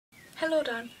Hello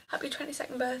Dan, happy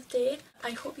 22nd birthday.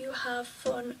 I hope you have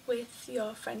fun with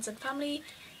your friends and family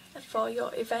for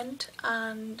your event,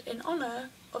 and in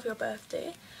honour of your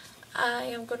birthday I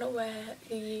am going to wear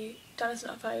the Dan Is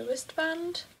Not a Fire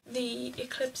wristband, the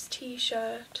Eclipse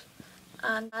t-shirt,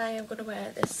 and I am going to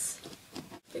wear this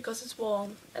because it's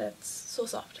warm and it's so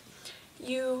soft.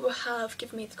 You have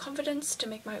given me the confidence to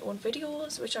make my own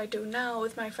videos, which I do now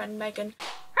with my friend Megan,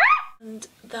 and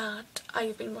that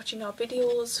I've been watching your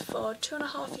videos for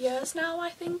 2.5 years now,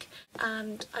 I think,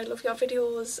 and I love your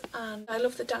videos and I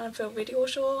love the Dan and Phil video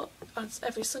show on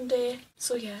every Sunday.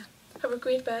 So yeah, have a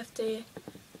great birthday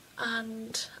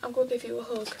and I'm going to give you a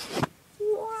hug.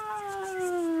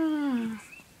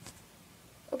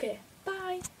 Okay,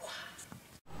 bye.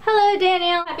 Hello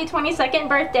Daniel, happy 22nd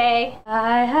birthday.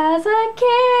 I has a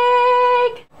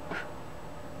cake.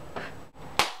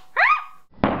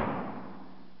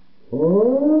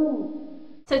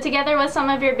 So together with some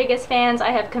of your biggest fans,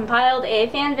 I have compiled a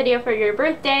fan video for your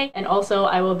birthday, and also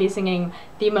I will be singing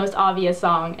the most obvious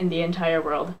song in the entire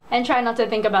world. And try not to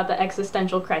think about the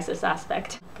existential crisis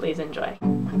aspect. Please enjoy.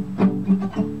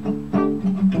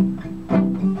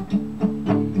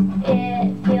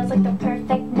 It feels like the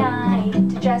perfect night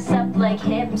to dress up like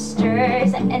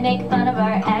hipsters and make fun of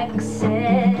our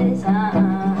exes.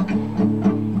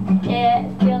 It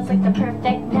feels like the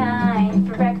perfect night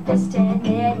for breakfast at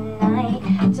midnight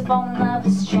to fall in love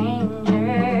with strangers.